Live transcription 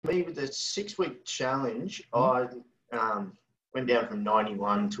Me with the 6-week challenge, Mhm. I went down from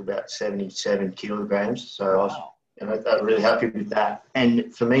 91 to about 77 kilograms. So I was, Wow. really happy with that.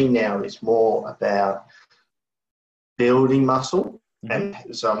 And for me now, it's more about building muscle. Hmm.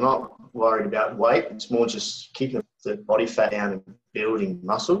 And so I'm not worried about weight. It's more just keeping the body fat down and building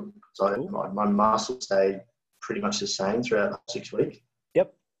muscle. So Cool. my muscle stayed pretty much the same throughout the 6 weeks.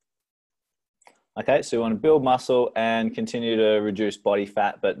 Yep. Okay, so you want to build muscle and continue to reduce body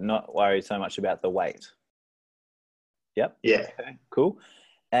fat, but not worry so much about the weight. Yep. Yeah. Okay, cool.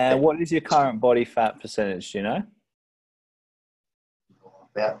 And what is your current body fat percentage, do you know?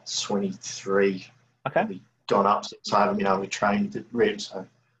 About 23. Okay. Probably gone up since I haven't been able to train the ribs. So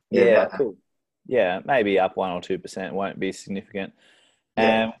yeah, Yeah, about that. cool. Yeah, maybe up 1 or 2%, won't be significant. Yeah.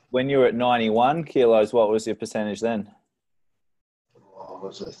 And when you were at 91 kilos, what was your percentage then? What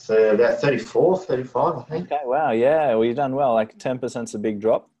was it? About 34, 35, I think. Okay, wow, yeah, well, you've done well. Like 10% is a big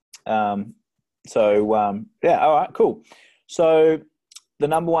drop. Yeah, all right, cool. So the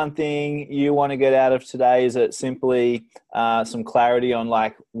number one thing you want to get out of today, is it simply some clarity on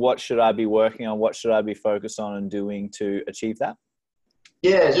like, what should I be working on? What should I be focused on and doing to achieve that?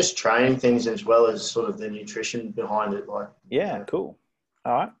 Yeah, just training things as well as sort of the nutrition behind it. Yeah, cool.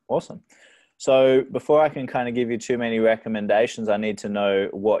 All right, awesome. So before I can kind of give you too many recommendations, I need to know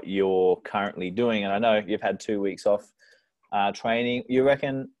what you're currently doing. And I know you've had 2 weeks off training. You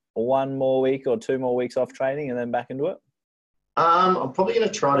reckon 1 more week or 2 more weeks off training and then back into it? I'm probably going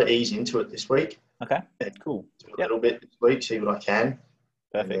to try to ease into it this week. Okay, And cool. do a Yep, little bit this week, see what I can.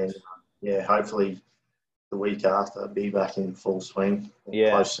 And then, perfect. yeah, hopefully the week after I'll be back in full swing or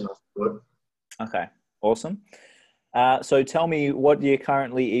Yeah, close enough to it. okay, awesome. So tell me, what do you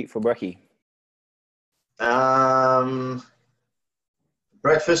currently eat for brekkie? Um,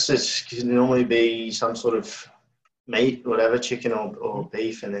 breakfast can normally be some sort of meat, whatever, chicken or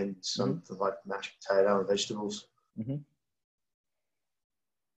beef, and then Mm-hmm. some like mashed potato and vegetables. Mm-hmm.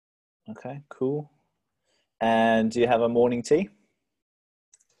 Okay, cool. And do you have a morning tea?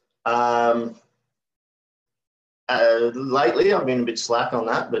 Um, lately, I've been a bit slack on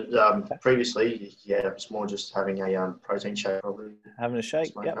that, but previously, yeah, it was more just having a protein shake, probably. Having a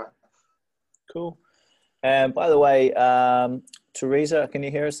shake? Smoke Yep, that. cool. And by the way, Teresa, can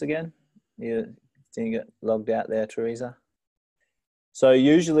you hear us again? You didn't get logged out there, Teresa. So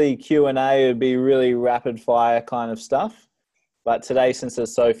usually Q&A would be really rapid fire kind of stuff, but today, since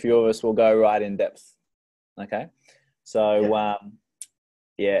there's so few of us, we'll go right in depth. Okay, so Yeah.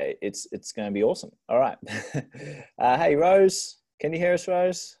 yeah, it's going to be awesome. All right. Hey, Rose, can you hear us,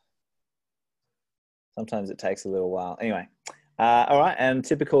 Rose? Sometimes it takes a little while. Anyway, all right. And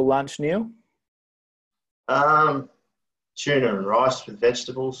typical lunch, Neil? Tuna and rice with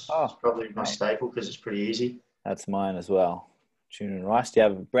vegetables is Oh, probably my mate, staple because it's pretty easy. that's mine as well. Tuna and rice. Do you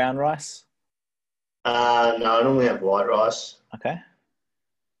have brown rice? No, I normally have white rice. Okay.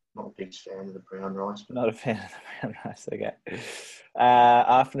 Not a big fan of the brown rice. But Not a fan of the brown rice. Okay.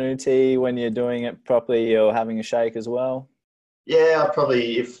 Afternoon tea, when you're doing it properly, you're having a shake as well. yeah, I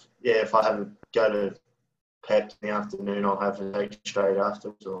probably if I have a go to pep in the afternoon, I'll have a shake straight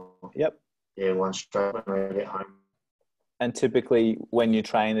afterwards, or Yep. yeah, one straight when I get home. And typically, when you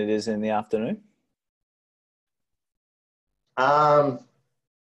train, it is in the afternoon. Um,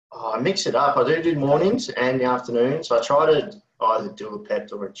 I mix it up. I do mornings and the afternoons. So I try to either do a pep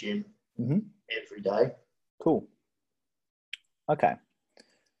or a gym Mm-hmm. every day. Cool. Okay.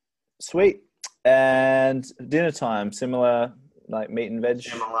 Sweet. And dinner time, similar, like meat and veg.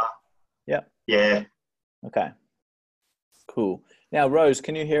 Similar. Yep. Yeah. Okay. Cool. Now, Rose,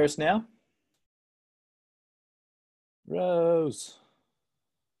 can you hear us now? Rose.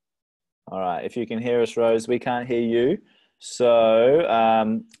 All right. If you can hear us, Rose, we can't hear you. So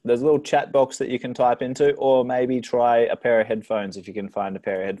there's a little chat box that you can type into, or maybe try a pair of headphones if you can find a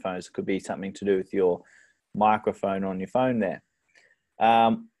pair of headphones. It could be something to do with your microphone on your phone there.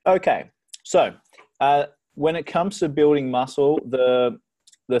 Okay. So when it comes to building muscle, the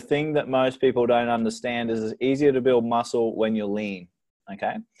thing that most people don't understand is it's easier to build muscle when you're lean.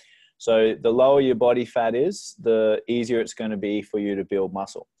 Okay. So the lower your body fat is, the easier it's going to be for you to build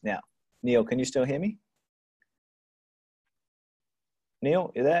muscle. Now, Neil, can you still hear me?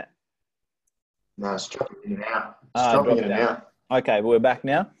 Neil, you there? No, it's dropping in and out. It's dropping in and out. Okay, we're back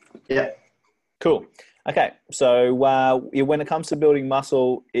now. Yeah. Cool. Okay, so when it comes to building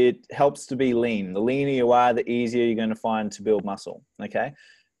muscle, it helps to be lean. The leaner you are, the easier you're going to find to build muscle. Okay,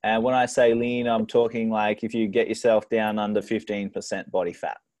 and when I say lean, I'm talking like if you get yourself down under 15% body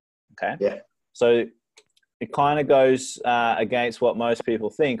fat. Okay. Yeah. So it kind of goes against what most people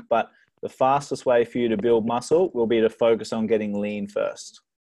think, but the fastest way for you to build muscle will be to focus on getting lean first.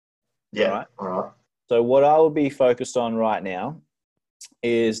 Yeah. All right. All right. So what I will be focused on right now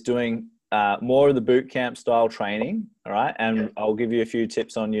is doing more of the boot camp style training. All right. And Yeah. I'll give you a few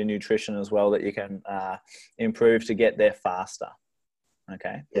tips on your nutrition as well that you can improve to get there faster.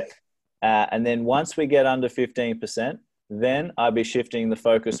 Okay. Yeah. And then once we get under 15%, then I'll be shifting the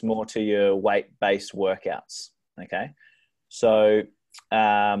focus more to your weight-based workouts. Okay. So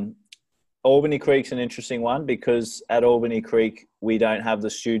Albany Creek's an interesting one because at Albany Creek, we don't have the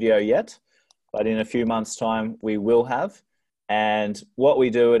studio yet, but in a few months' time, we will have. And what we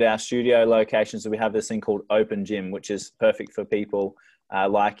do at our studio locations is we have this thing called Open Gym, which is perfect for people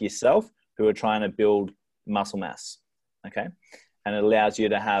like yourself who are trying to build muscle mass. Okay. And it allows you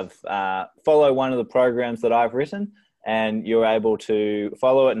to have follow one of the programs that I've written, and you're able to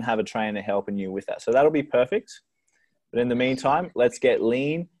follow it and have a trainer helping you with that. So that'll be perfect. But in the meantime, let's get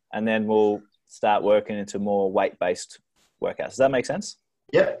lean, and then we'll start working into more weight-based workouts. Does that make sense?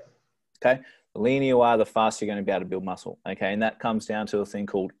 Yep. Okay. The leaner you are, the faster you're going to be able to build muscle. Okay. And that comes down to a thing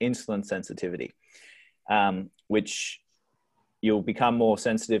called insulin sensitivity, which you'll become more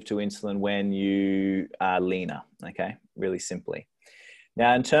sensitive to insulin when you are leaner. Okay. Really simply.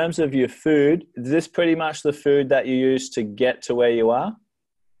 Now, in terms of your food, is this pretty much the food that you use to get to where you are?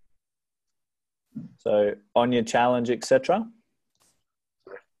 So on your challenge, etc.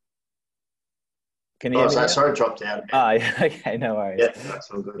 Can you hear me now? Sorry, dropped out. Ah, yeah, okay, no worries. Yeah,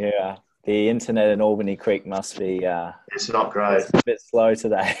 that's all good. Yeah, the internet in Albany Creek must be It's not great. a bit slow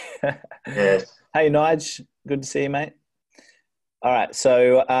today. Yeah. Hey, Nige, good to see you, mate. All right,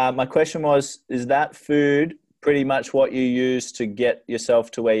 so my question was, is that food pretty much what you use to get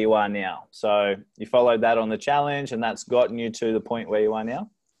yourself to where you are now? So you followed that on the challenge, and that's gotten you to the point where you are now?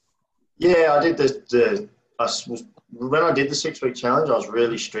 Yeah, I did when I did the 6-week challenge, I was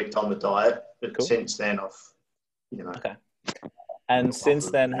really strict on the diet. But Cool. since then, Okay. And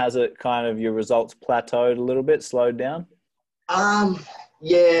since then, has it kind of, your results plateaued a little bit, slowed down?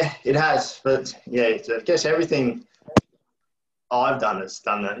 Yeah, it has. But yeah, I guess everything I've done has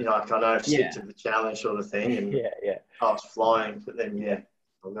done that. I kind of stick to the challenge sort of thing. And Yeah. I was flying, but then,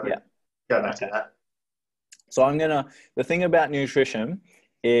 I'm going to go back to that. So the thing about nutrition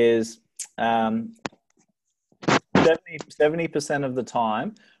is 70% of the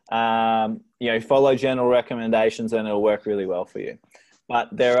time, follow general recommendations and it'll work really well for you. But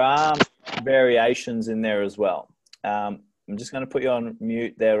there are variations in there as well. I'm just going to put you on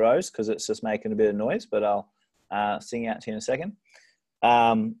mute there, Rose, because it's just making a bit of noise, but I'll sing out to you in a second.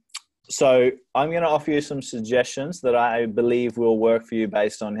 So I'm going to offer you some suggestions that I believe will work for you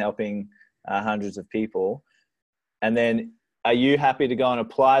based on helping hundreds of people. And then are you happy to go and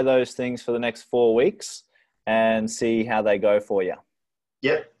apply those things for the next 4 weeks and see how they go for you?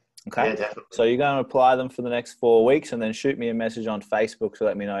 Yep. Okay. Yeah, definitely. So you're going to apply them for the next 4 weeks and then shoot me a message on Facebook to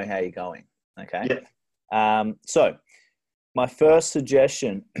let me know how you're going. Okay. Yep. So my first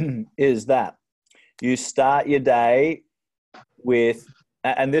suggestion is that you start your day with,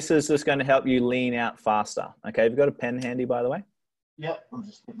 and this is just going to help you lean out faster. Okay. Have you got a pen handy, by the way? Yep. I'm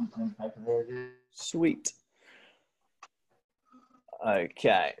just getting pen and paper there. Sweet.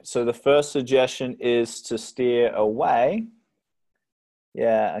 Okay. So the first suggestion is to steer away.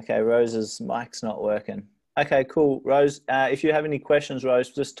 Yeah. Okay. Rose's mic's not working. Okay, cool. Rose, if you have any questions, Rose,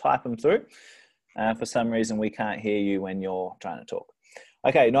 just type them through. For some reason, we can't hear you when you're trying to talk.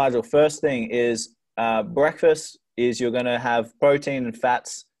 Okay, Nigel, first thing is breakfast is you're going to have protein and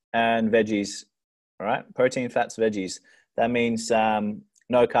fats and veggies. All right, protein, fats, veggies. That means no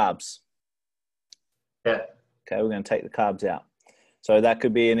carbs. Yeah. Okay, we're going to take the carbs out. So that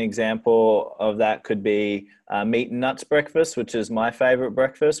could be an example of that could be meat and nuts breakfast, which is my favorite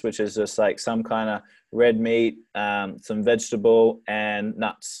breakfast, which is just like some kind of red meat, some vegetable and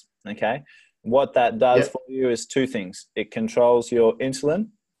nuts. Okay. What that does for you is two things. It controls your insulin,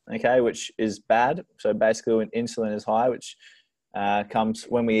 okay, which is bad. So basically when insulin is high, which comes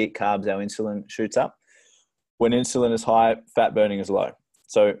when we eat carbs, our insulin shoots up. When insulin is high, fat burning is low.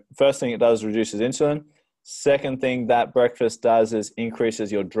 So first thing it does reduces insulin. Second thing that breakfast does is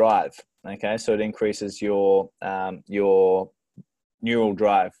increases your drive. Okay, so it increases your neural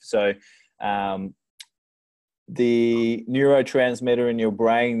drive. So the neurotransmitter in your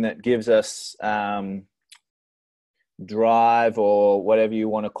brain that gives us drive or whatever you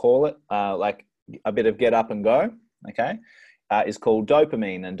want to call it, like a bit of get up and go, okay, is called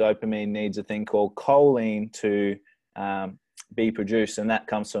dopamine. And dopamine needs a thing called choline to be produced, and that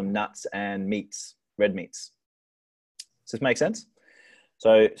comes from nuts and meats, red meats. Does this make sense?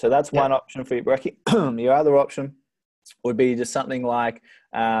 So that's one option for your brekkie. Your other option would be just something like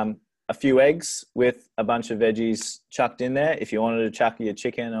a a few eggs with a bunch of veggies chucked in there. If you wanted to chuck your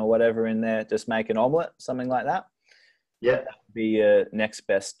chicken or whatever in there, just make an omelette, something like that. Yeah. That would be your next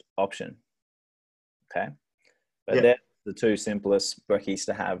best option. Okay. But they're the two simplest brekkies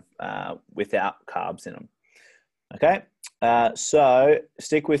to have without carbs in them. Okay. So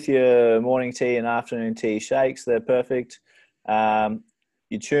stick with your morning tea and afternoon tea shakes. They're perfect.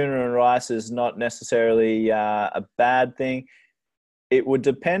 Your tuna and rice is not necessarily a bad thing. It would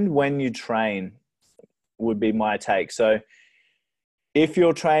depend when you train, would be my take. So if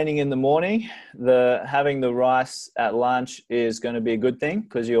you're training in the morning, having the rice at lunch is going to be a good thing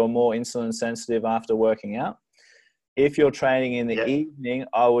because you're more insulin sensitive after working out. If you're training in the evening,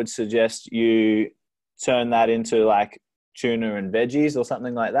 I would suggest you turn that into like tuna and veggies or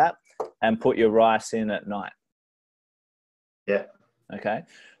something like that and put your rice in at night. Yeah. Okay.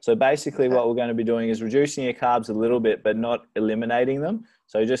 So basically what we're going to be doing is reducing your carbs a little bit, but not eliminating them.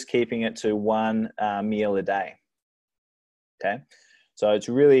 So just keeping it to one meal a day. Okay. So it's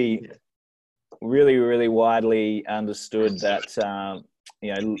really, really widely understood that,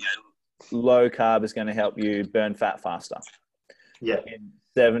 low carb is going to help you burn fat faster. Yeah. In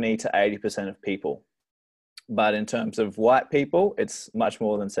 70 to 80% of people. But in terms of white people, it's much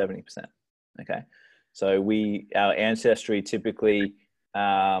more than 70%. Okay. So our ancestry typically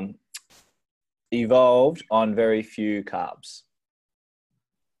evolved on very few carbs.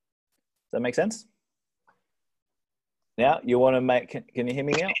 Does that make sense? Now, you want to can you hear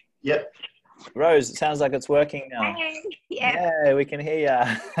me now? Yep. Rose, it sounds like it's working now. Yeah, we can hear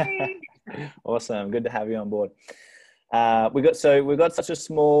you. Awesome. Good to have you on board. We've got such a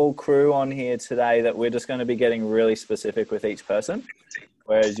small crew on here today that we're just going to be getting really specific with each person.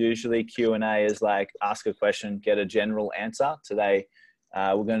 Whereas usually Q&A is like ask a question, get a general answer. Today,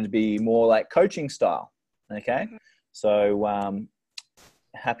 we're going to be more like coaching style. Okay. So,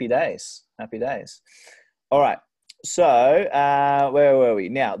 happy days. All right. So, where were we?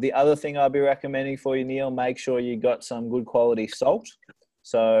 Now, the other thing I'll be recommending for you, Neil, make sure you got some good quality salt.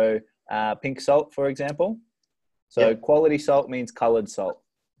 So, pink salt, for example. So quality salt means colored salt.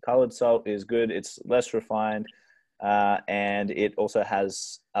 Colored salt is good. It's less refined, and it also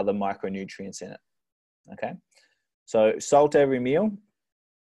has other micronutrients in it. Okay. So salt every meal,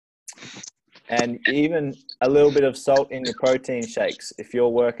 and even a little bit of salt in your protein shakes. If you're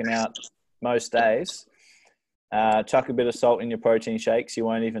working out most days, chuck a bit of salt in your protein shakes. You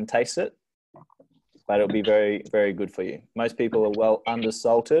won't even taste it, but it'll be very, very good for you. Most people are well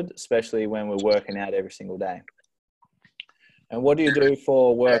undersalted, especially when we're working out every single day. And what do you do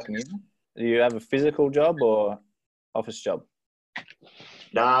for work, Neil? Do you have a physical job or office job?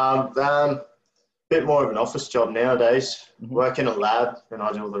 No, bit more of an office job nowadays. Work in a lab, and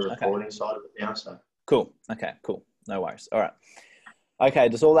I do all the reporting side of it now. So cool. Okay, cool. No worries. All right. Okay,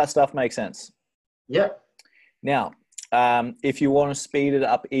 does all that stuff make sense? Yep. Now, if you want to speed it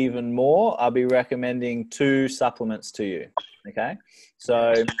up even more, I'll be recommending 2 supplements to you. Okay,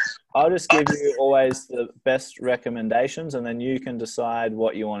 so I'll just give you always the best recommendations, and then you can decide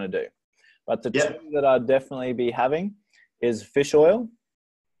what you want to do. But the 2 that I'd definitely be having is fish oil.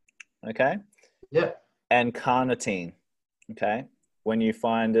 Okay. Yeah. And carnitine. Okay. When you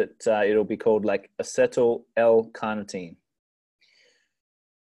find it, it'll be called like acetyl L-carnitine.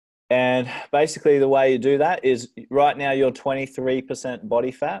 And basically the way you do that is right now you're 23%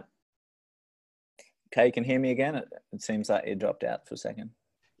 body fat. Okay, you can hear me again? It seems like you dropped out for a second.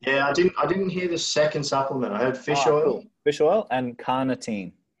 Yeah, I didn't hear the second supplement. I heard fish oil. Cool. Fish oil and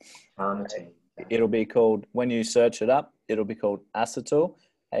carnitine. Carnitine. It'll be called, when you search it up, it'll be called acetyl,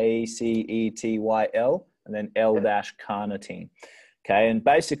 ACETYL, and then L-carnitine. Okay, and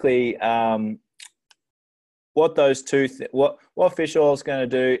basically what those two, what fish oil is going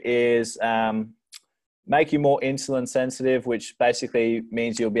to do is make you more insulin sensitive, which basically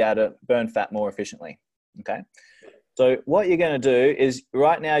means you'll be able to burn fat more efficiently. Okay. So what you're going to do is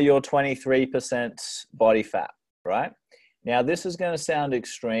right now you're 23% body fat, right? Now this is going to sound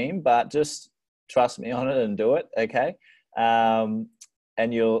extreme, but just trust me on it and do it. Okay. And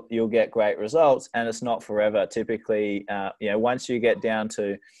you'll get great results, and it's not forever. Typically, once you get down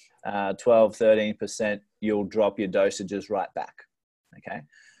to 12, 13%, you'll drop your dosages right back. Okay.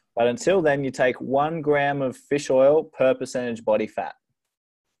 But until then, you take 1 gram of fish oil per percentage body fat.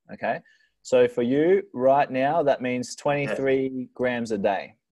 Okay. So for you right now, that means 23 grams a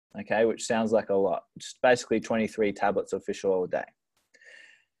day. Okay. Which sounds like a lot. It's basically 23 tablets of fish oil a day.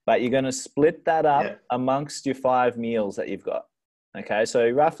 But you're going to split that up amongst your 5 meals that you've got. Okay. So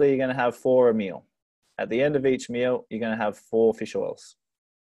roughly you're going to have 4 a meal. At the end of each meal, you're going to have 4 fish oils.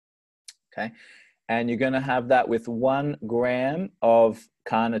 Okay. and you're going to have that with 1 gram of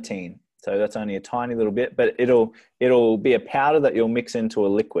carnitine. So that's only a tiny little bit, but it'll be a powder that you'll mix into a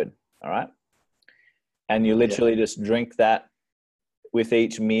liquid. All right. And you literally just drink that with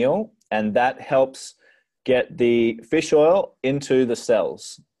each meal, and that helps get the fish oil into the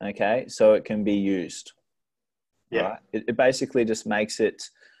cells. Okay. So it can be used. Yeah. Right? It basically just makes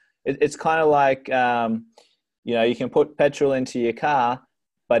it's kind of like, you know, you can put petrol into your car,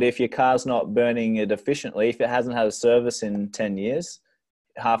 but if your car's not burning it efficiently, if it hasn't had a service in 10 years,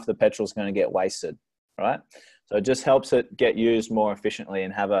 half the petrol is going to get wasted, right? So it just helps it get used more efficiently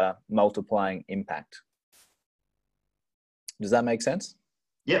and have a multiplying impact. Does that make sense?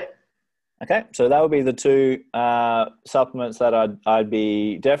 Yep. Okay, so that would be the 2 supplements that I'd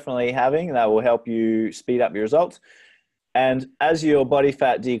be definitely having that will help you speed up your results. And as your body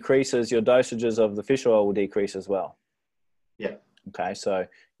fat decreases, your dosages of the fish oil will decrease as well. Yeah. Okay, so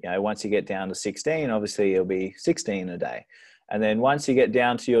you know, once you get down to 16, obviously it'll be 16 a day. And then once you get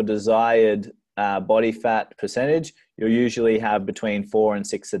down to your desired body fat percentage, you'll usually have between 4 and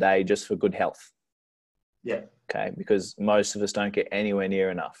 6 a day just for good health. Yeah. Okay, because most of us don't get anywhere near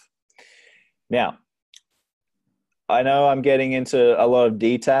enough. Now, I know I'm getting into a lot of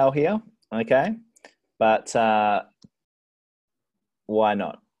detail here, okay? But why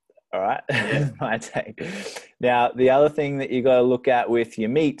not? All right. Yeah. My take. Now, the other thing that you got to look at with your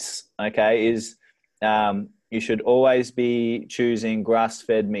meats, okay, is you should always be choosing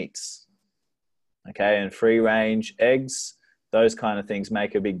grass-fed meats, okay, and free-range eggs. Those kind of things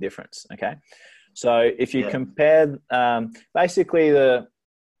make a big difference, okay? So if you compare, basically the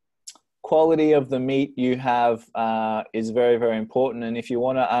quality of the meat you have is very, very important. And if you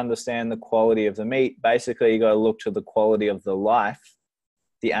want to understand the quality of the meat, basically you got to look to the quality of the life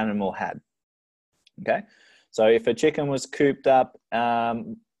the animal had. Okay. So if a chicken was cooped up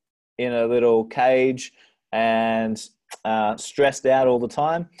in a little cage and stressed out all the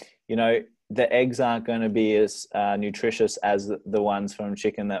time, you know, the eggs aren't going to be as nutritious as the ones from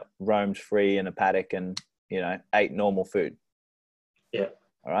chicken that roamed free in a paddock and, you know, ate normal food. Yeah.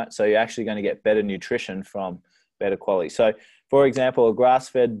 All right. So you're actually going to get better nutrition from better quality. So, for example, a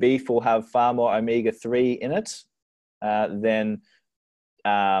grass-fed beef will have far more omega-3 in it than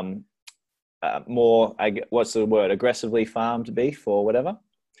more, what's the word, aggressively farmed beef or whatever,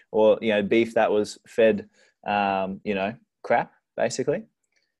 or, you know, beef that was fed, you know, crap, basically.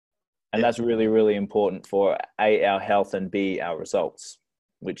 And that's really, really important for A, our health, and B, our results,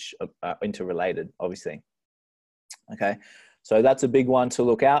 which are interrelated, obviously. Okay. So that's a big one to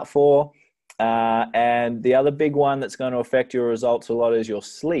look out for. And the other big one that's going to affect your results a lot is your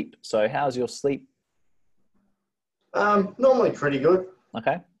sleep. So how's your sleep? Normally pretty good.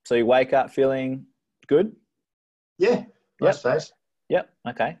 Okay. So you wake up feeling good? Yeah. Most days. Yep.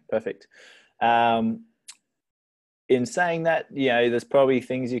 Okay. Perfect. In saying that, you know, there's probably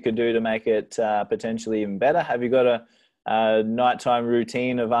things you could do to make it potentially even better. Have you got a nighttime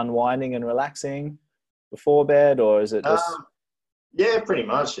routine of unwinding and relaxing before bed, or is it just... Yeah, pretty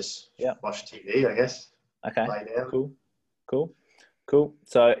much. Just watch TV, I guess. Okay. Lay down. Cool.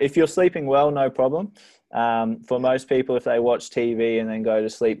 So if you're sleeping well, no problem. For most people, if they watch TV and then go to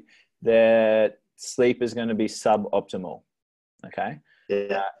sleep, their sleep is going to be suboptimal. Okay.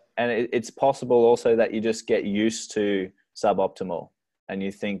 Yeah. And it's possible also that you just get used to suboptimal and you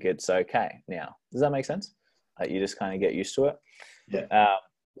think it's okay now. Does that make sense? You just kind of get used to it. Yeah.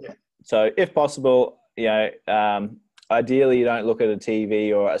 So if possible, you know, ideally you don't look at a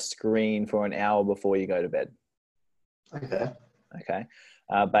TV or a screen for an hour before you go to bed. Okay.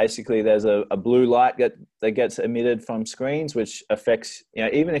 Basically, there's a blue light that gets emitted from screens, which affects, you know,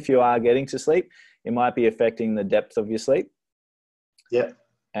 even if you are getting to sleep, it might be affecting the depth of your sleep. Yeah.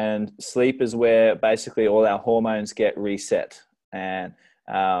 And sleep is where basically all our hormones get reset. And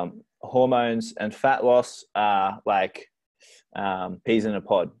hormones and fat loss are like peas in a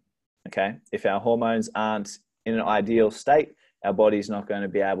pod. Okay. If our hormones aren't in an ideal state, our body's not going to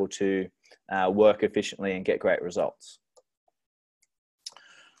be able to work efficiently and get great results.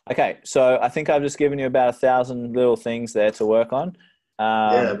 Okay, so I think I've just given you about 1,000 little things there to work on.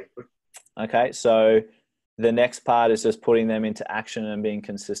 That'd be good. Okay, so the next part is just putting them into action and being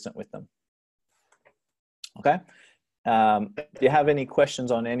consistent with them. Okay. Do you have any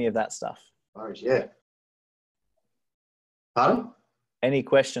questions on any of that stuff? Yeah. Pardon? Any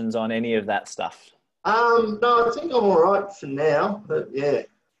questions on any of that stuff? No, I think I'm all right for now, but yeah.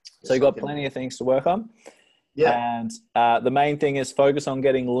 So you've got plenty of things to work on. Yeah. And the main thing is focus on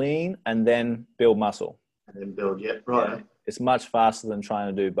getting lean and then build muscle. And then build, right. Yeah. It's much faster than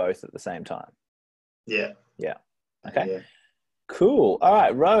trying to do both at the same time. Yeah. Okay. Yeah. Cool. All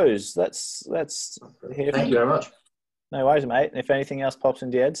right, Rose, let's hear from Thank you very much. No worries, mate. And if anything else pops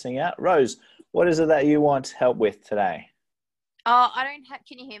into your head, sing out. Rose, what is it that you want help with today? I don't have,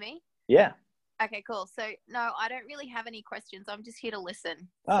 can you hear me? Yeah. Okay, cool. So, no, I don't really have any questions. I'm just here to listen.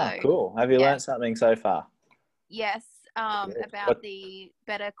 Oh, So, cool. Have you learned something so far? Yes, about the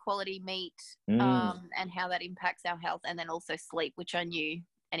better quality meat and how that impacts our health, and then also sleep, which I knew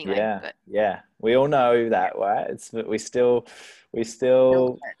anyway. Yeah. We all know that, right? We still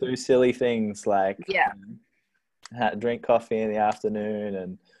do silly things like drink coffee in the afternoon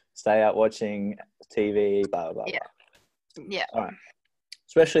and stay up watching TV, blah, blah, blah. Yeah. All right.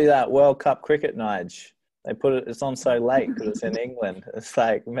 Especially that World Cup cricket, Nige. They put it's on so late because it's in England. It's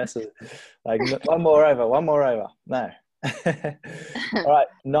like messes. Like one more over. No. All right,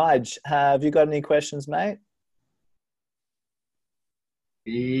 Nige, have you got any questions, mate?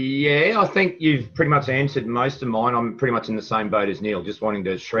 Yeah, I think you've pretty much answered most of mine. I'm pretty much in the same boat as Neil, just wanting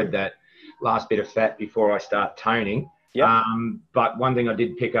to shred that last bit of fat before I start toning. Yeah. But one thing I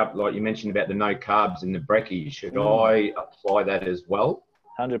did pick up, like you mentioned about the no carbs and the brekkie, should I apply that as well?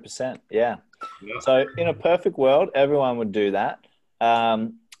 100%, yeah. So in a perfect world, everyone would do that.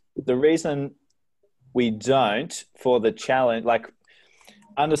 The reason we don't for the challenge, like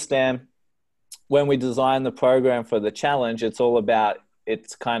understand when we design the program for the challenge, it's all about,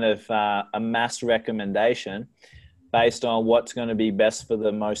 it's kind of a mass recommendation based on what's going to be best for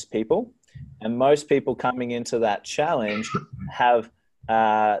the most people. And most people coming into that challenge have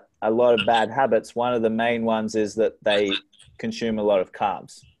a lot of bad habits. One of the main ones is that they consume a lot of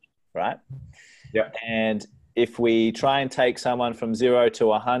carbs, right? Yeah. And if we try and take someone from 0 to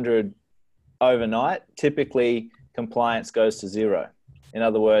 100 overnight, typically compliance goes to 0. In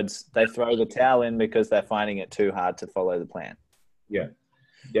other words, they throw the towel in because they're finding it too hard to follow the plan. Yeah.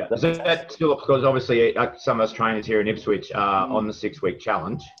 Yeah. So that's still, because obviously some of us trainers here in Ipswich are on the 6-week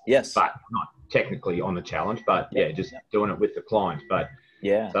challenge. Yes. But not technically on the challenge, but just doing it with the clients. But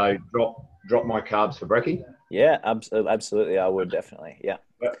yeah. So drop my carbs for brekkie? Yeah, absolutely. I would definitely. Yeah.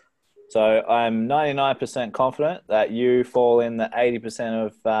 Yep. So I'm 99% confident that you fall in the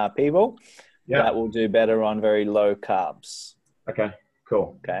 80% of people that will do better on very low carbs. Okay,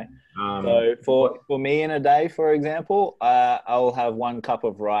 cool. Okay. So for me in a day, for example, I'll have 1 cup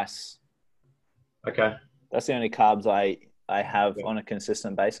of rice. Okay. That's the only carbs I have on a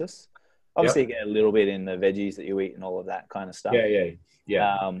consistent basis. Obviously, you get a little bit in the veggies that you eat and all of that kind of stuff.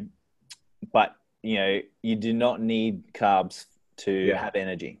 Yeah. But, you know, you do not need carbs to have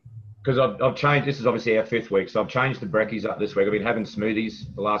energy. Because I've changed, this is obviously our 5th week, so I've changed the brekkies up this week. I've been having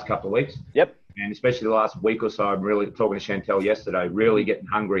smoothies the last couple of weeks. Yep. And especially the last week or so, I'm really talking to Chantel yesterday, really getting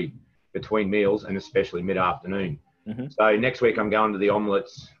hungry between meals and especially mid-afternoon. Mm-hmm. So next week I'm going to the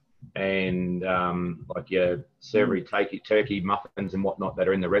omelettes and like your savoury turkey muffins and whatnot that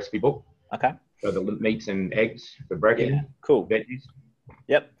are in the recipe book. Okay. So the meats and eggs for brekkie. Yeah, cool. Veggies.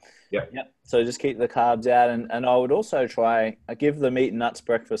 Yep. So just keep the carbs out, and I would also give the meat and nuts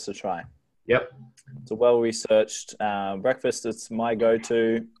breakfast a try. Yep. It's a well-researched breakfast. It's my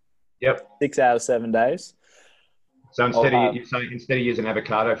go-to. Yep. 6 out of 7 days. So instead of using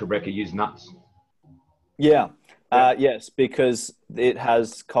avocado for brekkie, use nuts. Yeah. Yes, because it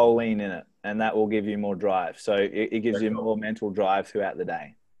has choline in it, and that will give you more drive. So it gives you more mental drive throughout the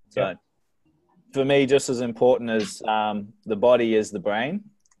day. So for me, just as important as the body is the brain,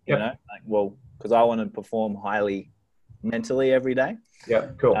 you know, because I want to perform highly mentally every day.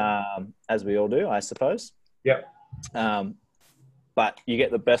 Yeah, cool. As we all do, I suppose. Yep. But you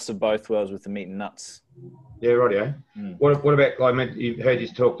get the best of both worlds with the meat and nuts. Yeah, rightio. What about, you heard you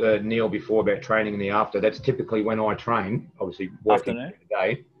talk to Neil before about training in the after. That's typically when I train, obviously working Afternoon. the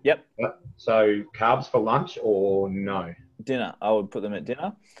day. Yep. So carbs for lunch or no? Dinner. I would put them at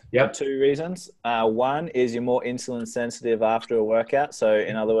dinner. Yep. For 2 reasons. One is you're more insulin sensitive after a workout. So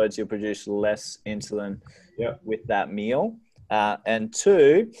in other words, you'll produce less insulin with that meal. And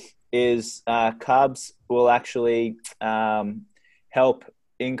 2 is carbs will actually help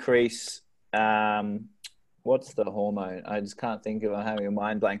increase, what's the hormone? I just can't think of it. I'm having a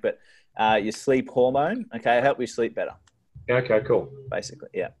mind blank, but your sleep hormone, help you sleep better. Okay, cool. Basically,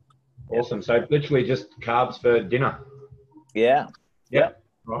 yeah. Awesome. So literally just carbs for dinner. Yeah. Yep.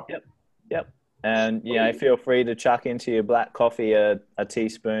 Right. Yep. And, you know, feel free to chuck into your black coffee a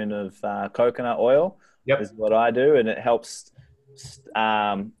teaspoon of coconut oil. Yep. Is what I do, and it helps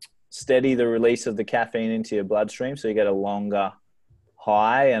steady the release of the caffeine into your bloodstream, so you get a longer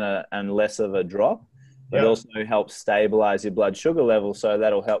high and less of a drop. It also helps stabilize your blood sugar level, so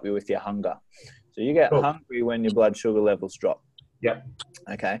that'll help you with your hunger. So you get hungry when your blood sugar levels drop. Yep.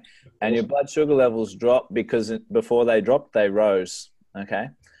 Okay. And your blood sugar levels drop because before they dropped, they rose. Okay.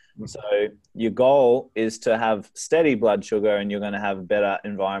 So your goal is to have steady blood sugar, and you're going to have a better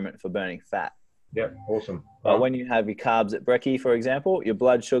environment for burning fat. Yep. Awesome. But when you have your carbs at brekkie, for example, your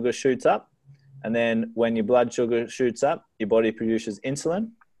blood sugar shoots up. And then when your blood sugar shoots up, your body produces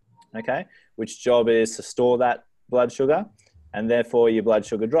insulin, okay, which job is to store that blood sugar, and therefore your blood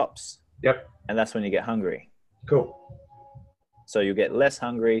sugar drops. Yep. And that's when you get hungry. Cool. So you get less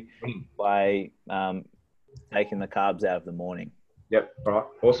hungry by taking the carbs out of the morning. Yep. All right.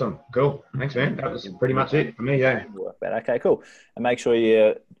 Awesome. Cool. Thanks, man. That was pretty much it for me. Yeah. Okay, cool. And make sure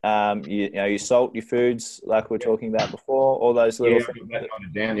you salt your foods like we were talking about before. All those little things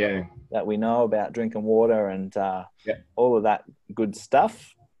that we know about, drinking water and all of that good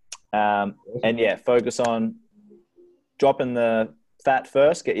stuff. And focus on dropping the fat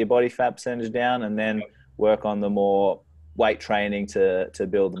first. Get your body fat percentage down, and then work on the more weight training to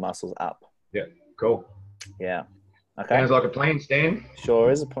build the muscles up. Yeah. Cool. Yeah. Okay. Sounds like a plan, Stan. Sure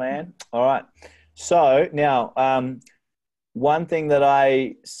is a plan. All right. So now, one thing that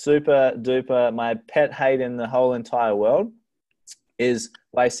I super duper, my pet hate in the whole entire world is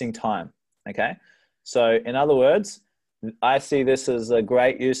wasting time. Okay. So in other words, I see this as a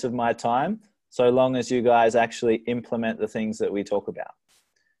great use of my time, so long as you guys actually implement the things that we talk about.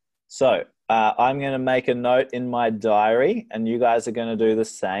 So I'm going to make a note in my diary, and you guys are going to do the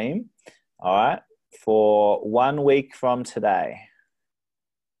same. All right. For 1 week from today.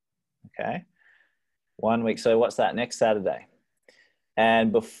 Okay. 1 week. So what's that? Next Saturday.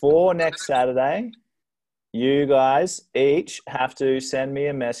 And before next Saturday, you guys each have to send me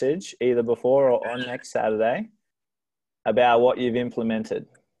a message either before or on next Saturday about what you've implemented.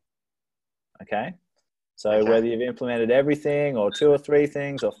 Okay. So whether you've implemented everything or 2 or 3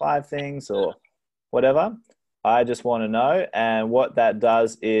 things or 5 things or whatever, I just want to know. And what that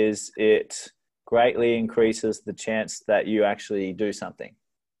does is it greatly increases the chance that you actually do something.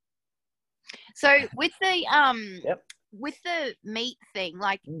 So with the with the meat thing,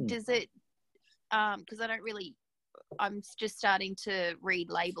 like, does it? Because I'm just starting to read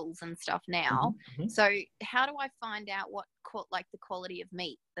labels and stuff now. Mm-hmm. So how do I find out what the quality of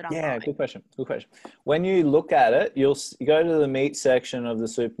meat that I'm buying? Yeah, good question. Good question. When you look at it, you go to the meat section of the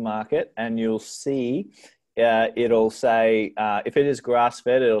supermarket, and you'll see it'll say if it is grass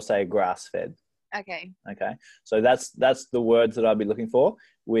fed, it'll say grass fed. Okay. Okay. So that's the words that I'd be looking for.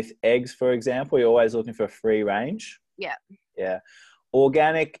 With eggs, for example, you're always looking for free range. Yeah. Yeah.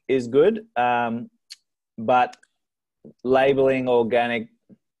 Organic is good, but labeling organic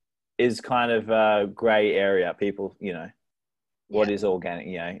is kind of a gray area. People, what is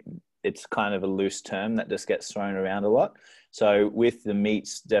organic? It's kind of a loose term that just gets thrown around a lot. So with the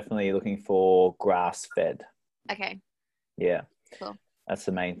meats, definitely looking for grass fed. Okay. Yeah. Cool. That's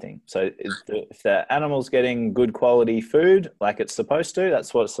the main thing. So if the animal's getting good quality food like it's supposed to,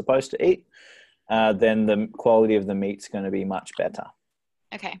 that's what it's supposed to eat, then the quality of the meat's going to be much better.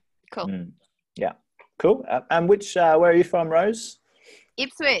 Okay, cool. Yeah, cool. And where are you from, Rose?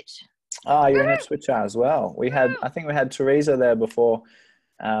 Ipswich. Oh, you're in Ipswich as well. I think we had Teresa there before,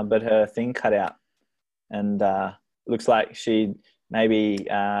 but her thing cut out. And looks like she maybe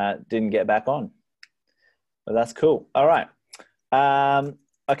didn't get back on. But that's cool. All right.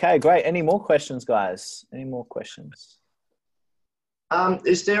 Okay, great. Any more questions, guys? Any more questions?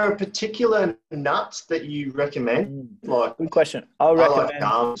 Is there a particular nut that you recommend? Good question. I recommend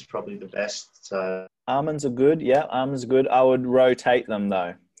almonds, probably the best. So almonds are good. Yeah, almonds are good. I would rotate them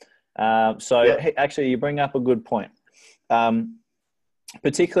though. Actually, you bring up a good point.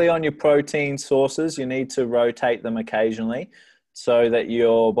 Particularly on your protein sources, you need to rotate them occasionally so that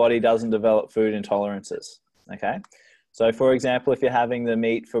your body doesn't develop food intolerances. Okay. So for example, if you're having the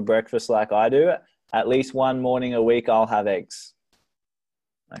meat for breakfast like I do, at least one morning a week, I'll have eggs.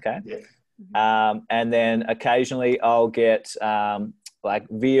 Okay. Yeah. And then occasionally I'll get like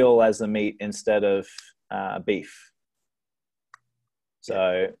veal as the meat instead of beef.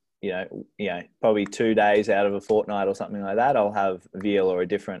 So, probably 2 days out of a fortnight or something like that, I'll have veal or a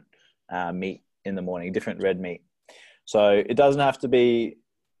different meat in the morning, different red meat. So it doesn't have to be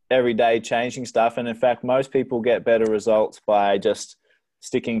every day changing stuff. And in fact, most people get better results by just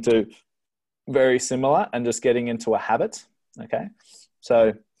sticking to very similar and just getting into a habit. Okay.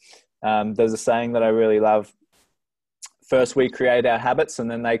 So there's a saying that I really love. First, we create our habits and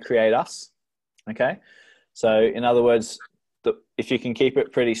then they create us. Okay. So in other words, if you can keep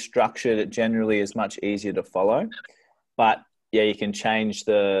it pretty structured, it generally is much easier to follow. But yeah, you can change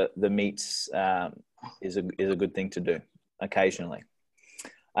the meats is a good thing to do occasionally.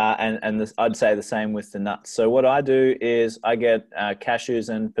 I'd say the same with the nuts. So what I do is I get cashews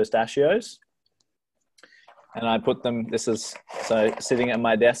and pistachios, and I put them, so sitting at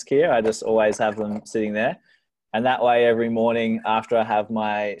my desk here, I just always have them sitting there. And that way every morning after I have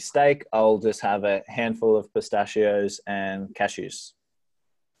my steak, I'll just have a handful of pistachios and cashews.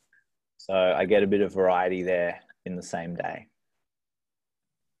 So I get a bit of variety there in the same day.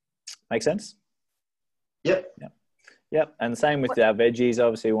 Make sense? Yep. Yep. And the same with our veggies.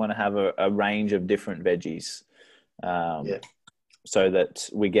 Obviously, we want to have a range of different veggies so that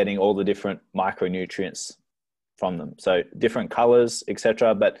we're getting all the different micronutrients from them. So different colors,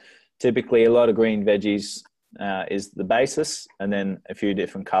 etc. But typically a lot of green veggies is the basis, and then a few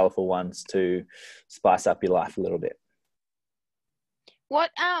different colorful ones to spice up your life a little bit. What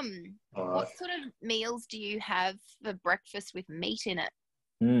sort of meals do you have for breakfast with meat in it?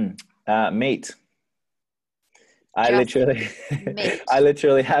 Meat. I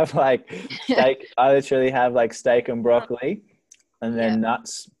literally have like steak. I literally have like steak and broccoli, and then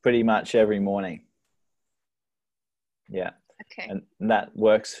nuts pretty much every morning. Yeah. Okay. And that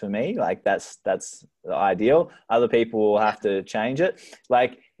works for me. Like that's the ideal. Other people will have to change it.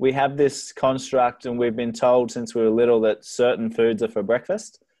 Like we have this construct, and we've been told since we were little that certain foods are for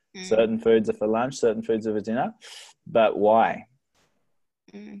breakfast, certain foods are for lunch, certain foods are for dinner. But why?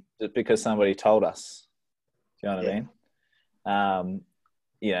 Just because somebody told us. Do you know what I mean?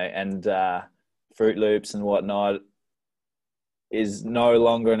 You know, and Fruit Loops and whatnot is no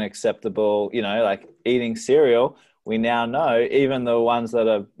longer an acceptable, you know, like eating cereal. We now know, even the ones that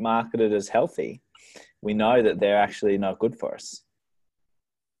are marketed as healthy, we know that they're actually not good for us,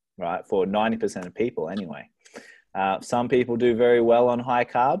 right? For 90% of people anyway. Some people do very well on high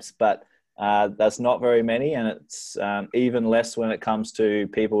carbs, but that's not very many. And it's even less when it comes to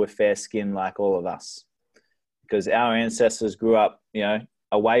people with fair skin like all of us. Because our ancestors grew up, you know,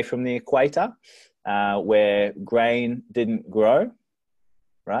 away from the equator, where grain didn't grow,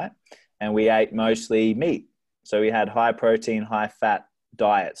 right? And we ate mostly meat. So we had high protein, high fat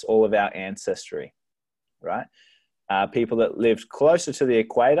diets, all of our ancestry, right? People that lived closer to the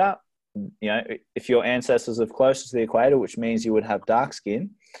equator, you know, if your ancestors live closer to the equator, which means you would have dark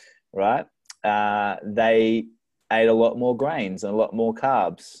skin, right? They ate a lot more grains and a lot more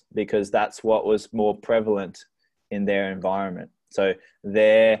carbs because that's what was more prevalent in their environment. So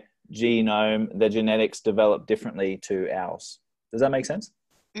their genome, their genetics developed differently to ours. Does that make sense?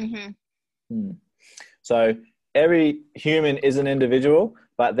 Mm-hmm. So every human is an individual,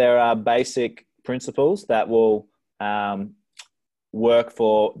 but there are basic principles that will work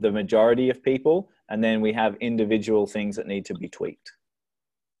for the majority of people. And then we have individual things that need to be tweaked.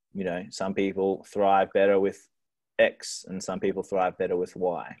 You know, some people thrive better with X and some people thrive better with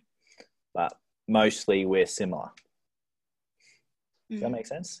Y, but mostly we're similar. Does that make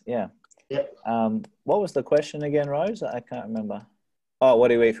sense? Yeah. Yep. What was the question again, Rose? I can't remember. Oh, what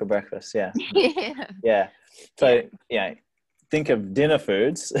do you eat for breakfast? Yeah. Yeah. So, yeah, think of dinner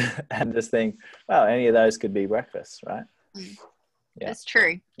foods and just think, well, any of those could be breakfast, right? Yeah. That's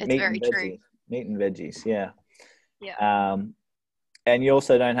true. It's very true. Meat and veggies, yeah. Yeah. And you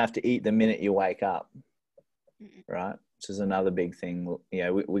also don't have to eat the minute you wake up, right? Which is another big thing. You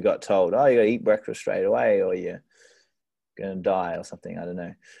know, we got told, oh, you got to eat breakfast straight away or you're going to die or something. I don't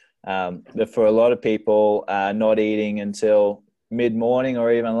know. But for a lot of people, not eating until mid-morning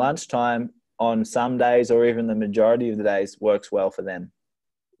or even lunchtime on some days or even the majority of the days works well for them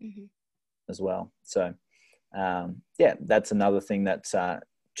as well. So, yeah, that's another thing that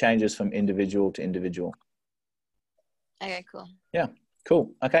changes from individual to individual. Okay, cool. Yeah,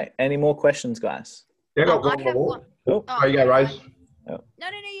 cool. Okay, any more questions, guys? Yeah, I have one. Cool. Oh, you go, Rose. No,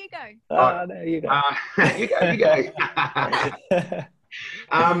 you go. There you go. You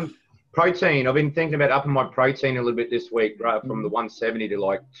go. Protein. I've been thinking about upping my protein a little bit this week, right, from the 170 to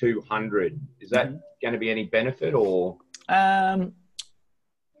like 200. Is that going to be any benefit or?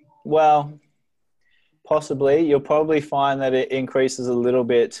 Well, possibly. You'll probably find that it increases a little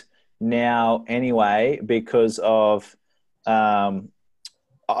bit now anyway because of,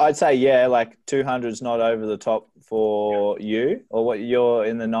 I'd say, yeah, like 200 is not over the top for you, or what, you're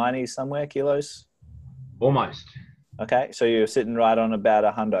in the 90s somewhere, kilos? Almost. Okay, so you're sitting right on about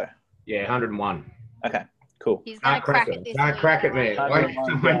 100. Yeah, 101. Okay, cool. He's going to crack it this Don't crack it, man.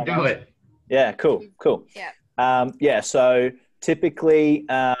 Won't do it. Yeah, cool. Yeah. Yeah, so typically,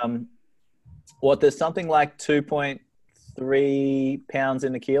 there's something like 2.3 pounds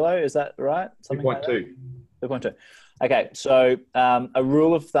in a kilo. Is that right? 2.2. 2.2. Okay, so a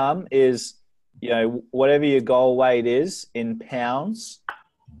rule of thumb is, you know, whatever your goal weight is in pounds,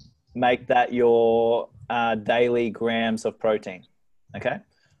 make that your daily grams of protein. Okay,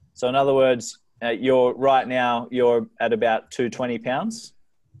 So in other words, you're at about 220 pounds.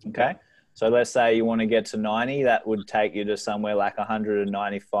 Okay. So let's say you want to get to 90, that would take you to somewhere like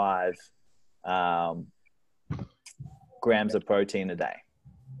 195 grams of protein a day.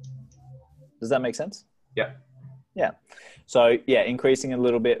 Does that make sense? Yeah. Yeah. So yeah, increasing a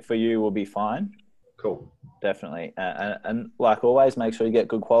little bit for you will be fine. Cool. Definitely. And like always, make sure you get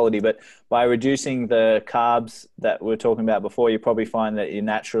good quality. But by reducing the carbs that we were talking about before, you probably find that you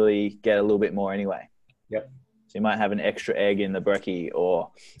naturally get a little bit more anyway. Yep. So you might have an extra egg in the brekkie, or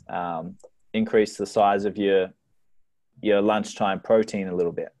increase the size of your lunchtime protein a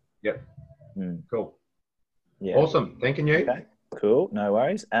little bit. Yep. Cool. Yeah. Awesome. Thanking you. Okay. Cool. No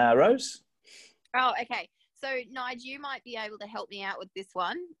worries. Rose? Oh, okay. So, Nige, you might be able to help me out with this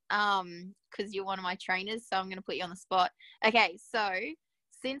one because you're one of my trainers, so I'm going to put you on the spot. Okay, so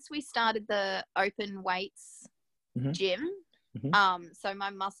since we started the open weights gym, so my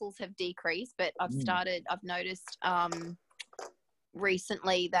muscles have decreased, but I've noticed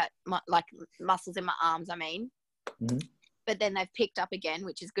recently that like muscles in my arms, but then they've picked up again,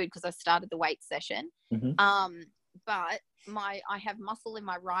 which is good because I started the weight session. But I have muscle in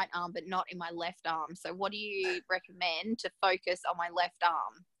my right arm, but not in my left arm. So what do you recommend to focus on my left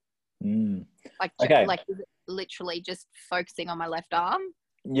arm? Like is it literally just focusing on my left arm?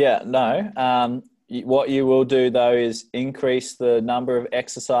 Yeah, no. What you will do though is increase the number of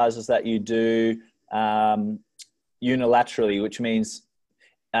exercises that you do unilaterally, which means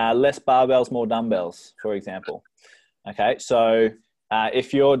less barbells, more dumbbells, for example. Okay, so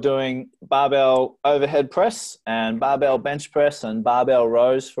if you're doing barbell overhead press and barbell bench press and barbell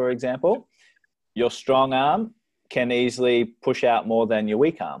rows, for example, your strong arm can easily push out more than your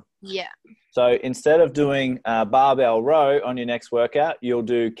weak arm. Yeah. So instead of doing a barbell row on your next workout, you'll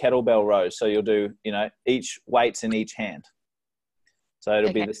do kettlebell rows. So you'll do, each weights in each hand. So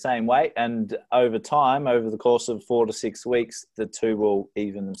it'll be the same weight. And over time, over the course of 4 to 6 weeks, the two will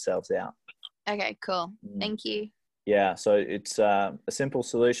even themselves out. Okay, cool. Thank you. Yeah, so it's a simple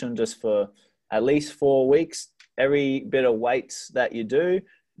solution just for at least 4 weeks. Every bit of weights that you do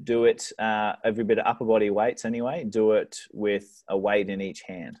it, every bit of upper body weights anyway, do it with a weight in each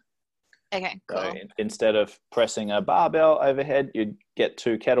hand. Okay, cool. So instead of pressing a barbell overhead, you'd get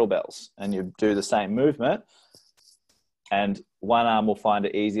 2 kettlebells and you do the same movement. And one arm will find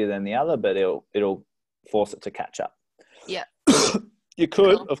it easier than the other, but it'll force it to catch up. Yeah. You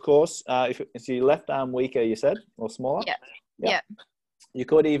could, of course, if your left arm weaker, you said, or smaller. Yeah. You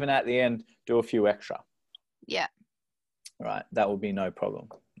could even at the end do a few extra. Yeah. Right. That would be no problem.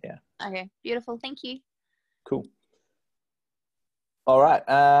 Yeah. Okay. Beautiful. Thank you. Cool. All right.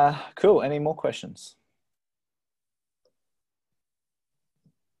 Cool. Any more questions?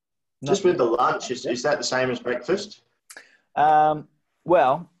 Just with the lunch, is that the same as breakfast?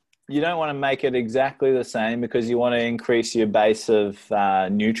 Well, you don't want to make it exactly the same because you want to increase your base of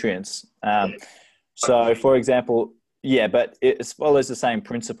nutrients. So, for example, but it follows the same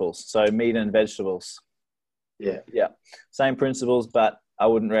principles. So meat and vegetables. Yeah. Same principles, but I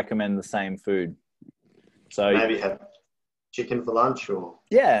wouldn't recommend the same food. So maybe have chicken for lunch or?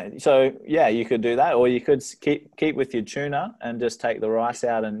 Yeah. So, you could do that. Or you could keep with your tuna and just take the rice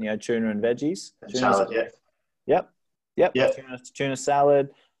out and, tuna and veggies. And salad, Yep. Tuna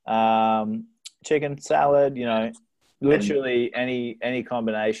salad. Chicken salad, literally any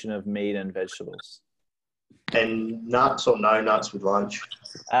combination of meat and vegetables. And nuts or no nuts with lunch?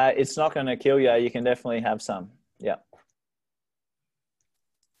 It's not going to kill you. You can definitely have some. Yep.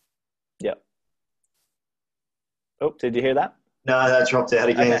 Oh, did you hear that? No, that dropped out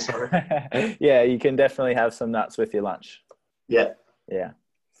again. Okay. Sorry. Yeah, you can definitely have some nuts with your lunch. Yeah.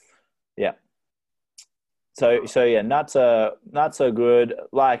 So yeah, nuts are good.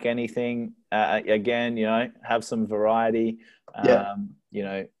 Like anything, again, have some variety.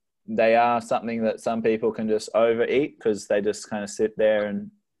 They are something that some people can just overeat because they just kind of sit there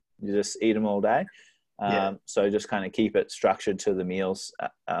and you just eat them all day. So just kind of keep it structured to the meals.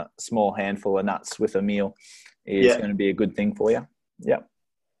 A small handful of nuts with a meal is going to be a good thing for you. Yep.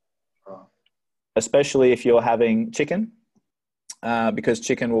 Especially if you're having chicken. Because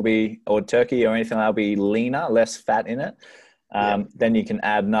chicken will be, or turkey or anything, will be leaner, less fat in it. Then you can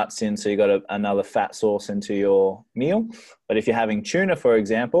add nuts in, so you got another fat source into your meal. But if you're having tuna, for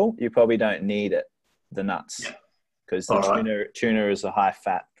example, you probably don't need the nuts, because tuna is a high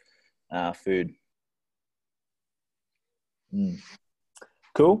fat food.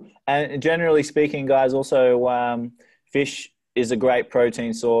 Cool. And generally speaking, guys, also fish is a great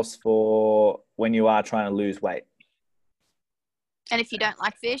protein source for when you are trying to lose weight. And if you don't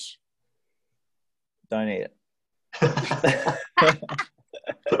like fish? Don't eat it.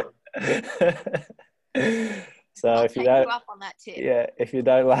 So I'll if you take don't, you up on that tip. yeah, if you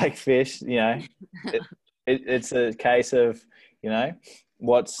don't like fish, you know, it's a case of, you know,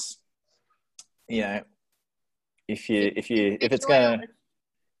 what's, you know, if it's gonna,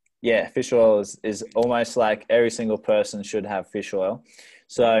 yeah, fish oil is almost like every single person should have fish oil.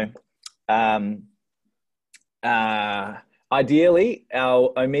 So, ideally,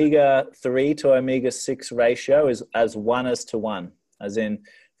 our omega-3 to omega-6 ratio is as 1:1, as in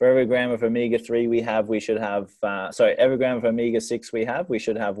for every gram of omega-3 we have, we should have, every gram of omega-6 we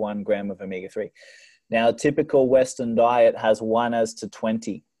should have 1 gram of omega-3. Now, a typical Western diet has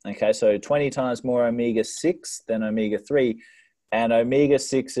 1:20. Okay, so 20 times more omega-6 than omega-3. And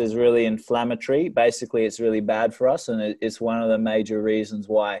omega-6 is really inflammatory. Basically, it's really bad for us. And it's one of the major reasons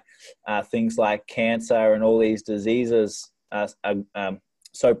why things like cancer and all these diseases are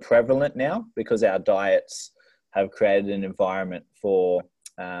so prevalent now, because our diets have created an environment for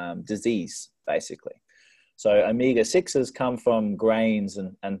disease, basically. So omega-6s come from grains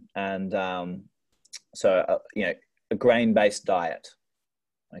and you know, a grain-based diet,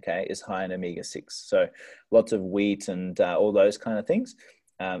 okay, is high in omega-6. So lots of wheat and all those kind of things,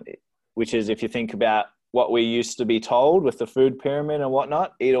 which is, if you think about what we used to be told with the food pyramid and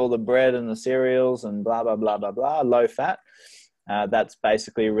whatnot, eat all the bread and the cereals and blah, blah, blah, blah, blah, low fat. That's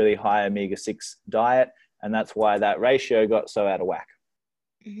basically a really high omega-6 diet. And that's why that ratio got so out of whack.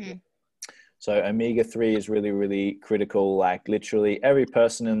 Mm-hmm. So omega-3 is really, really critical. Like literally every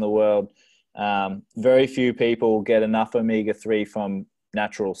person in the world, very few people get enough omega-3 from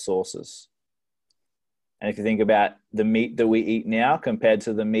natural sources. And if you think about the meat that we eat now compared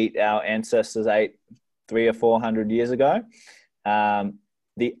to the meat our ancestors ate 300 or 400 years ago,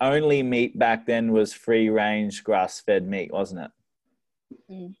 the only meat back then was free-range grass-fed meat, wasn't it?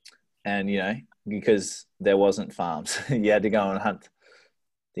 Mm. And, you know, because there wasn't farms. You had to go and hunt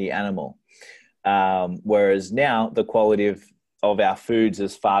the animal. Whereas now the quality of our foods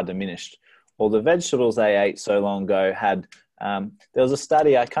is far diminished. All the vegetables they ate so long ago had, there was a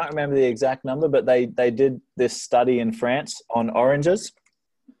study, I can't remember the exact number, but they did this study in France on oranges,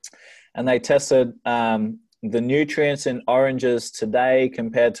 and they tested the nutrients in oranges today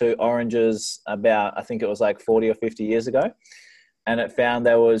compared to oranges about, I think it was like 40 or 50 years ago. And it found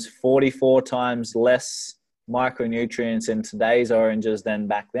there was 44 times less micronutrients in today's oranges than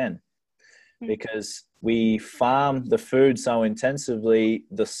back then. Because we farm the food so intensively,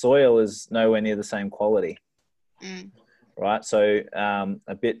 the soil is nowhere near the same quality. Right? So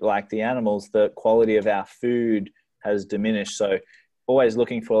a bit like the animals, the quality of our food has diminished. So always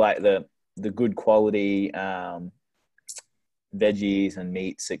looking for like the good quality veggies and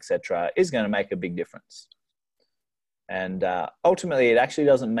meats, etc., is going to make a big difference. And ultimately, it actually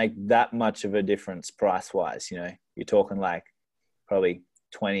doesn't make that much of a difference price-wise. You know, you're talking like probably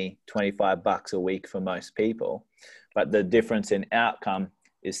 $20-$25 a week for most people, but the difference in outcome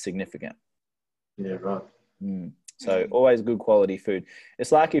is significant. Yeah, right. So always good quality food.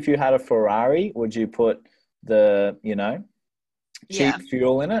 It's like if you had a Ferrari, would you put the, you know, cheap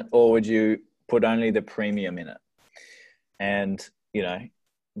fuel in it, or would you put only the premium in it? And, you know,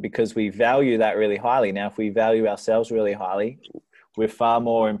 because we value that really highly. Now, if we value ourselves really highly, we're far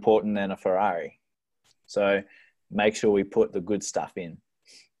more important than a Ferrari. So make sure we put the good stuff in.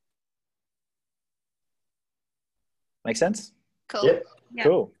 Make sense? Cool. Yep. Yeah.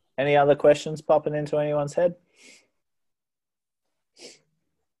 Cool. Any other questions popping into anyone's head?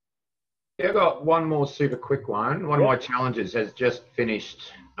 Yeah, I've got one more super quick one. One of my challenges has just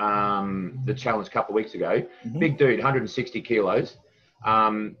finished the challenge a couple of weeks ago. Big dude, 160 kilos.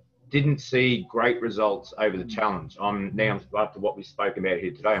 Didn't see great results over the challenge. Now, after what we spoke about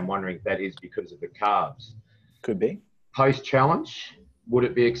here today, I'm wondering if that is because of the carbs. Could be. Post-challenge, would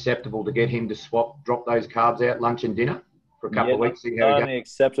it be acceptable to get him to drop those carbs out, lunch and dinner, for a couple of weeks? See how Not we go? only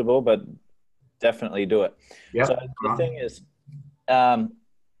acceptable, but definitely do it. Yep. So the thing is,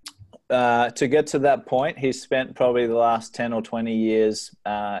 to get to that point, he's spent probably the last 10 or 20 years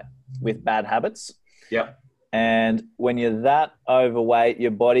with bad habits. Yep. And when you're that overweight,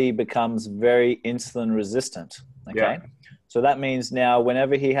 your body becomes very insulin resistant. Okay. Yeah. So that means now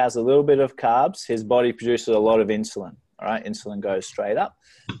whenever he has a little bit of carbs, his body produces a lot of insulin. All right. Insulin goes straight up.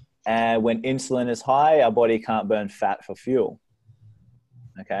 And when insulin is high, our body can't burn fat for fuel.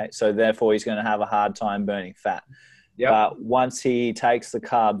 Okay. So therefore he's going to have a hard time burning fat. Yep. But once he takes the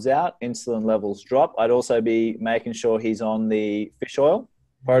carbs out, insulin levels drop. I'd also be making sure he's on the fish oil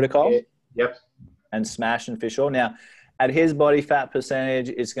protocol. Yep. And smash and fish oil. Now, at his body fat percentage,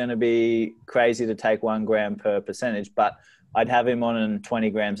 it's going to be crazy to take 1 gram per percentage, but I'd have him on 20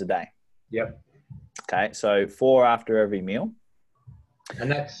 grams a day. Yep. Okay, so 4 after every meal.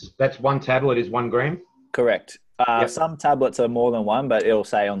 And that's one tablet is 1 gram? Correct. Some tablets are more than one, but it'll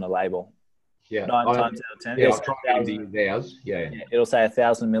say on the label. Yeah. 9 times out of 10. Yeah, I'll try to use theirs. Yeah. It'll say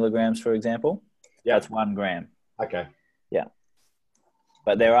 1,000 milligrams, for example. Yeah. That's 1 gram. Okay. Yeah.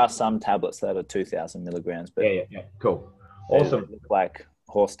 But there are some tablets that are 2,000 milligrams. But yeah. Cool. Awesome. They look like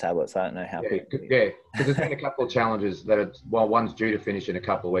horse tablets. I don't know how quick. Yeah, because there's been a couple of challenges that one's due to finish in a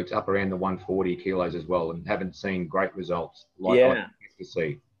couple of weeks, up around the 140 kilos as well, and haven't seen great results. To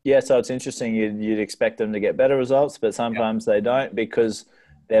see. Yeah, so it's interesting. You'd expect them to get better results, but sometimes they don't because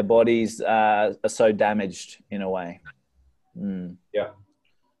their bodies are so damaged in a way. Yeah.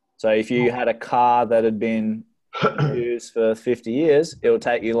 So if you had a car that had been used for 50 years, it would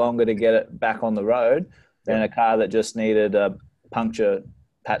take you longer to get it back on the road than a car that just needed a puncture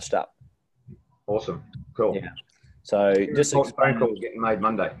patched up. Awesome. Cool. Yeah. So just phone calls getting made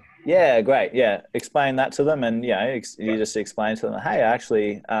Monday. Yeah, great. Yeah, explain that to them, and you just explain to them, hey, I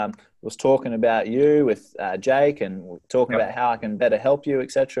actually was talking about you with Jake, and we're talking about how I can better help you,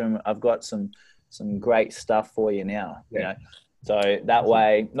 etc. And I've got some great stuff for you now. You know, so that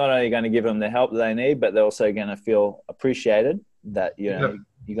way, not only are you going to give them the help that they need, but they're also going to feel appreciated. That you're going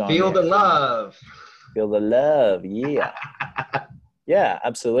feel the love. Feel the love. Yeah. Yeah,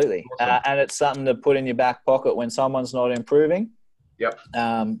 absolutely. Awesome. And it's something to put in your back pocket when someone's not improving. Yep.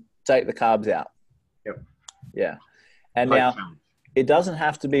 Take the carbs out. Yep. Yeah. And now it doesn't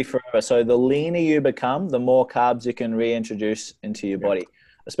have to be forever. So the leaner you become, the more carbs you can reintroduce into your body,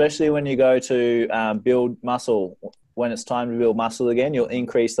 especially when you go to build muscle. When it's time to build muscle again, you'll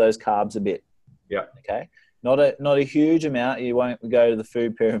increase those carbs a bit. Yeah. Okay. Not a huge amount. You won't go to the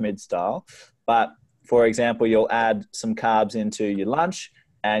food pyramid style, but for example, you'll add some carbs into your lunch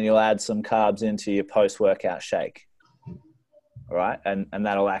and you'll add some carbs into your post-workout shake. All right. And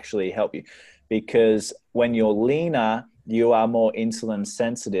that'll actually help you because when you're leaner, you are more insulin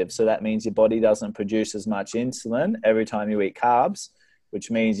sensitive. So that means your body doesn't produce as much insulin every time you eat carbs,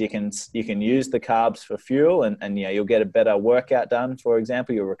 which means you can use the carbs for fuel and you'll get a better workout done. For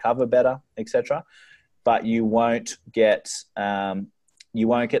example, you'll recover better, etc. But you won't get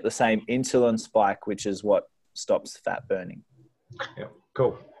the same insulin spike, which is what stops fat burning. Yeah.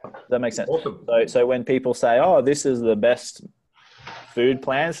 Cool. Does that make sense? Awesome. So when people say, oh, this is the best food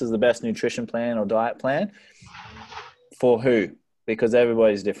plan, this is the best nutrition plan or diet plan, for who? Because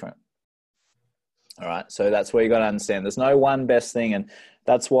everybody's different. All right. So that's where you got to understand. There's no one best thing. And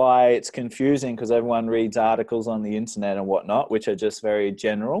that's why it's confusing because everyone reads articles on the internet and whatnot, which are just very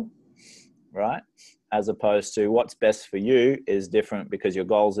general, right? As opposed to what's best for you is different because your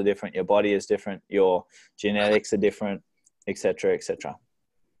goals are different, your body is different, your genetics are different, etc., etc.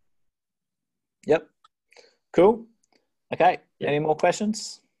 Yep. Cool. Okay. Any more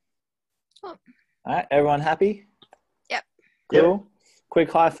questions? Oh. All right. Everyone happy? Yep. Cool. Yep.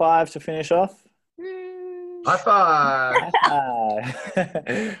 Quick high five to finish off. High five.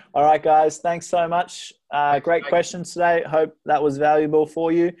 All right, guys. Thanks so much. Great questions today. Hope that was valuable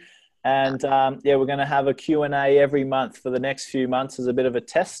for you. And we're going to have a Q&A every month for the next few months as a bit of a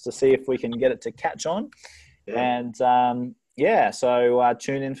test to see if we can get it to catch on. Yeah. And so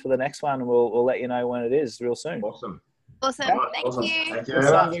tune in for the next one. We'll let you know when it is real soon. Awesome. Right, Thank you. Thank you Have very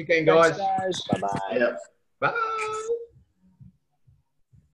a much. good weekend, guys. Thanks, guys. Bye-bye. Yeah. Bye.